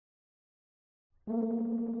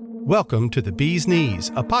Welcome to The Bee's Knees,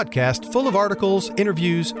 a podcast full of articles,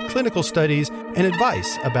 interviews, clinical studies, and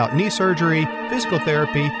advice about knee surgery, physical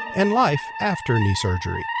therapy, and life after knee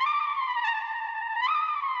surgery.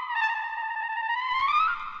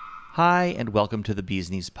 Hi, and welcome to the Bee's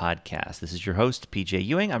Knees podcast. This is your host, PJ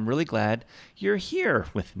Ewing. I'm really glad you're here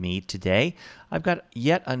with me today. I've got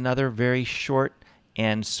yet another very short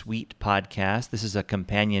and sweet podcast. This is a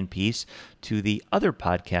companion piece to the other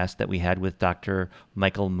podcast that we had with Dr.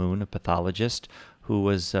 Michael Moon, a pathologist, who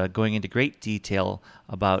was going into great detail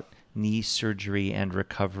about knee surgery and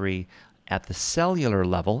recovery at the cellular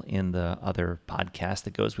level in the other podcast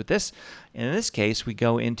that goes with this. And in this case, we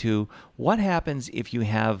go into what happens if you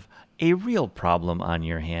have a real problem on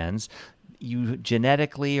your hands. You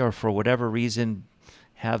genetically or for whatever reason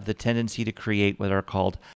have the tendency to create what are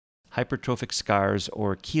called hypertrophic scars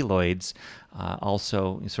or keloids,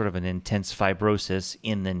 also sort of an intense fibrosis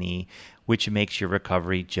in the knee, which makes your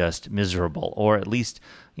recovery just miserable, or at least,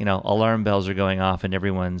 alarm bells are going off in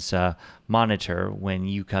everyone's monitor when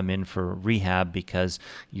you come in for rehab because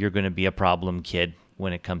you're going to be a problem kid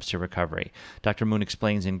when it comes to recovery. Dr. Moon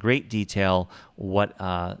explains in great detail what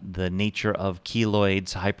the nature of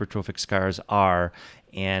keloids, hypertrophic scars are,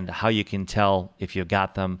 and how you can tell if you've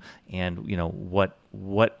got them, and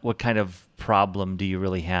what kind of problem do you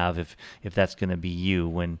really have if that's going to be you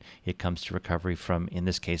when it comes to recovery from, in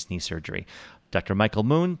this case, knee surgery. Dr. Michael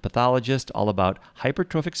Moon, pathologist, all about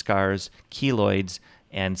hypertrophic scars, keloids,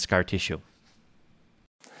 and scar tissue.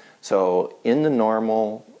 So in the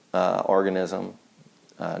normal organism,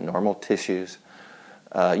 normal tissues,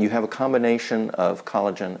 you have a combination of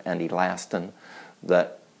collagen and elastin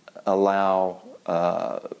that allow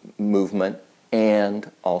movement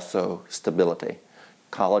and also stability.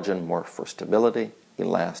 Collagen more for stability,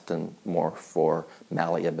 elastin more for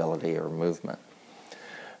malleability or movement.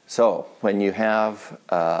 So when you have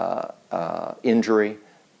injury,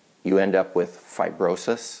 you end up with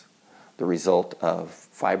fibrosis, the result of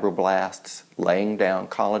fibroblasts laying down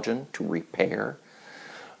collagen to repair,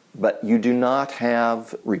 but you do not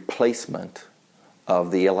have replacement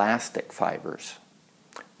of the elastic fibers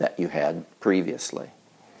that you had previously.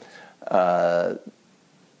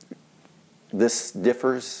 This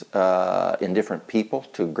differs in different people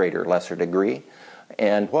to a greater or lesser degree,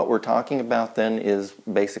 and what we're talking about then is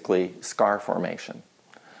basically scar formation.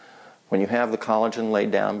 When you have the collagen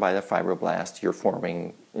laid down by the fibroblast, you're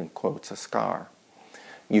forming, in quotes, a scar.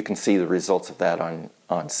 You can see the results of that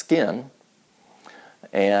on skin,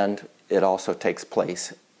 and it also takes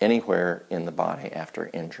place anywhere in the body after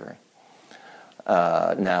injury.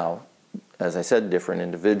 Now, as I said, different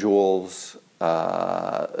individuals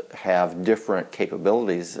have different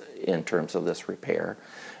capabilities in terms of this repair.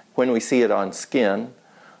 When we see it on skin,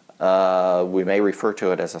 we may refer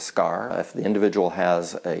to it as a scar. If the individual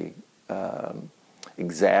has a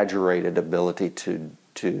exaggerated ability to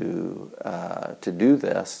do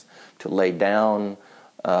this, to lay down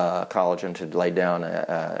collagen, to lay down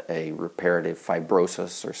a reparative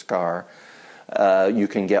fibrosis or scar, you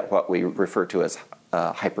can get what we refer to as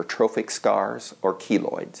hypertrophic scars or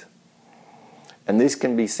keloids. And these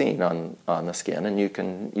can be seen on the skin, and you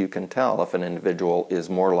can tell if an individual is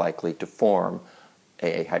more likely to form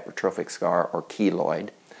a hypertrophic scar or keloid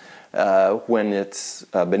when it's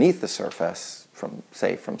beneath the surface from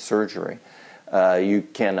surgery. You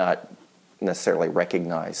cannot necessarily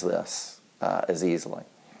recognize this as easily.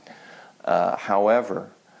 However,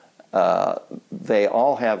 they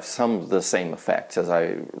all have some of the same effects. As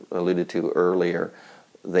I alluded to earlier,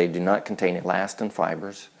 they do not contain elastin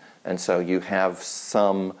fibers, and so you have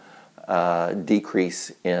some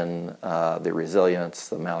decrease in the resilience,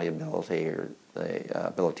 the malleability, or the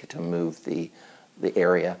ability to move the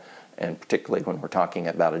area, and particularly when we're talking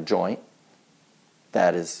about a joint,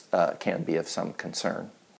 that is can be of some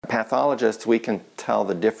concern. Pathologists, we can tell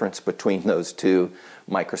the difference between those two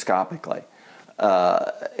microscopically.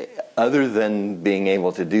 Other than being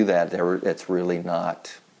able to do that, it's really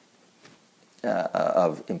not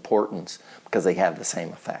of importance because they have the same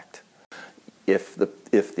effect. If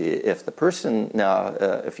the person now,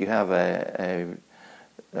 if you have a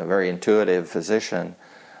very intuitive physician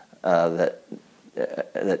that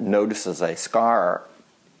notices a scar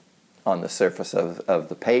on the surface of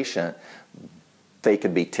the patient, they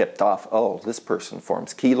could be tipped off. Oh, this person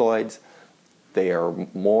forms keloids. They are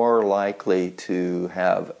more likely to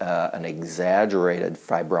have an exaggerated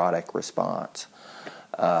fibrotic response.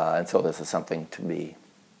 And so this is something to be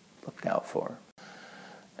looked out for.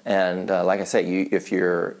 And like I say, if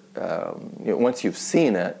you're once you've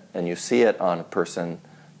seen it and you see it on a person,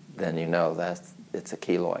 then you know that it's a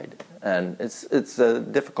keloid. And it's a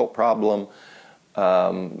difficult problem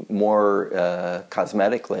more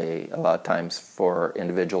cosmetically a lot of times for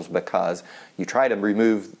individuals, because you try to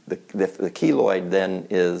remove the keloid, then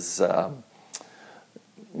is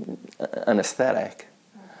anesthetic,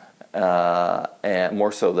 and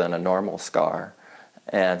more so than a normal scar.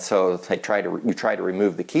 And so you try to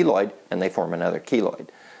remove the keloid, and they form another keloid,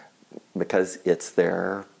 because it's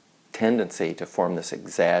their tendency to form this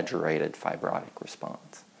exaggerated fibrotic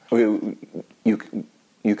response.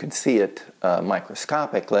 You can see it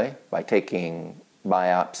microscopically by taking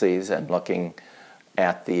biopsies and looking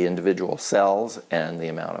at the individual cells and the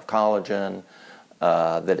amount of collagen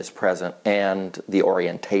that is present and the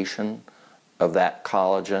orientation of that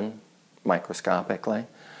collagen microscopically,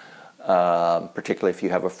 particularly if you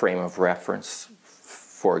have a frame of reference,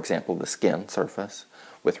 for example, the skin surface,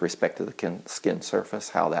 with respect to the skin surface,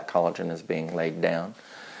 how that collagen is being laid down.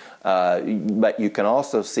 But you can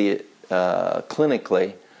also see it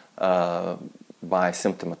clinically by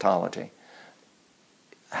symptomatology.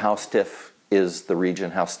 How stiff is the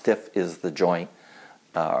region, how stiff is the joint,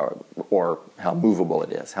 or how movable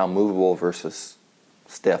it is, how movable versus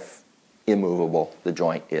stiff, immovable the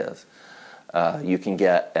joint is. You can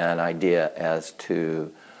get an idea as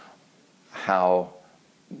to how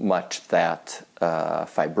much that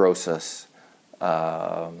fibrosis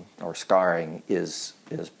or scarring is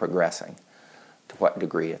progressing, to what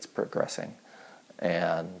degree it's progressing.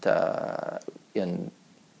 And to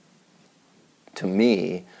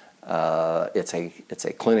me, it's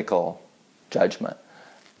a clinical judgment,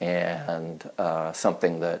 and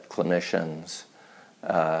something that clinicians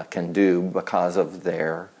can do because of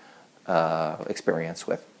their experience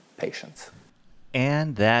with patients.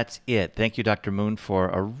 And that's it. Thank you, Dr. Moon, for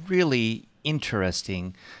a really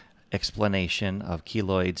interesting explanation of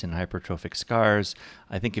keloids and hypertrophic scars.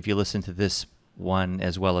 I think if you listen to this one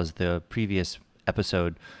as well as the previous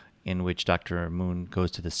episode in which Dr. Moon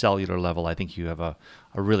goes to the cellular level, I think you have a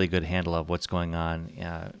really good handle of what's going on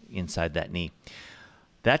inside that knee.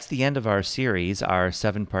 That's the end of our series, our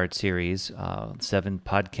 7-part series, 7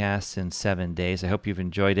 podcasts in 7 days. I hope you've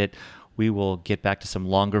enjoyed it. We will get back to some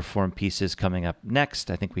longer form pieces coming up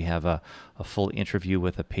next. I think we have a full interview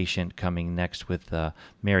with a patient coming next, with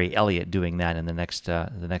Mary Elliott doing that in the next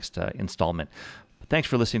installment. But thanks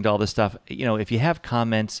for listening to all this stuff. If you have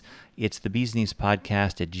comments, it's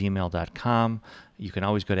thebeeskneespodcast@gmail.com. You can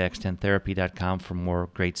always go to x10therapy.com for more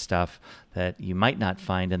great stuff that you might not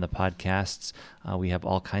find in the podcasts. We have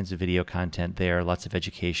all kinds of video content there, lots of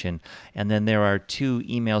education. And then there are 2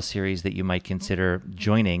 email series that you might consider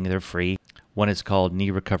joining. They're free. One is called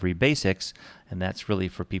Knee Recovery Basics, and that's really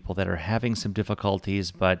for people that are having some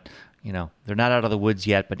difficulties, but they're not out of the woods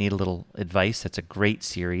yet, but need a little advice. That's a great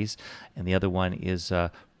series. And the other one is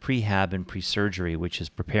Prehab and Pre-Surgery, which is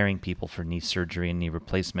preparing people for knee surgery and knee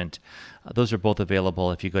replacement. Those are both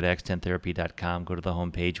available. If you go to x10therapy.com, go to the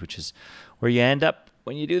homepage, which is where you end up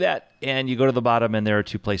when you do that, and you go to the bottom, and there are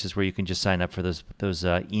 2 places where you can just sign up for those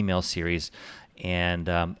email series. And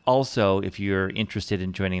also, if you're interested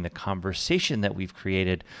in joining the conversation that we've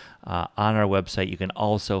created on our website, you can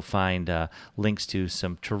also find links to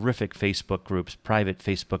some terrific Facebook groups, private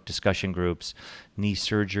Facebook discussion groups, knee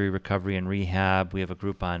surgery, recovery, and rehab. We have a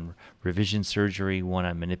group on revision surgery, one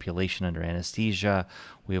on manipulation under anesthesia.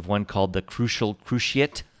 We have one called the Crucial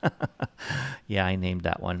Cruciate. Yeah, I named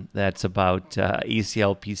that one. That's about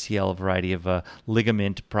ACL, PCL, a variety of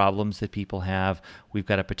ligament problems that people have. We've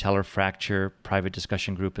got a patellar fracture private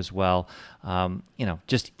discussion group as well.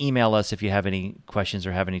 Just email us if you have any questions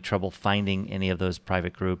or have any trouble finding any of those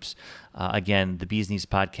private groups. Again, the Bees Knees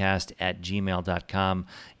Podcast @gmail.com,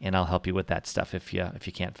 and I'll help you with that stuff if you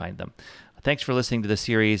can't find them. Thanks for listening to the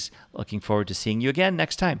series. Looking forward to seeing you again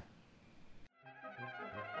next time.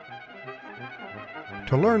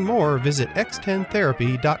 To learn more, visit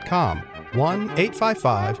x10therapy.com,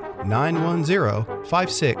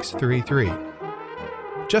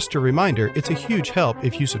 1-855-910-5633. Just a reminder, it's a huge help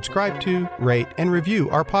if you subscribe to, rate, and review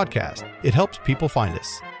our podcast. It helps people find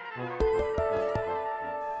us.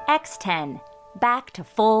 X10, back to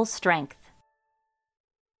full strength.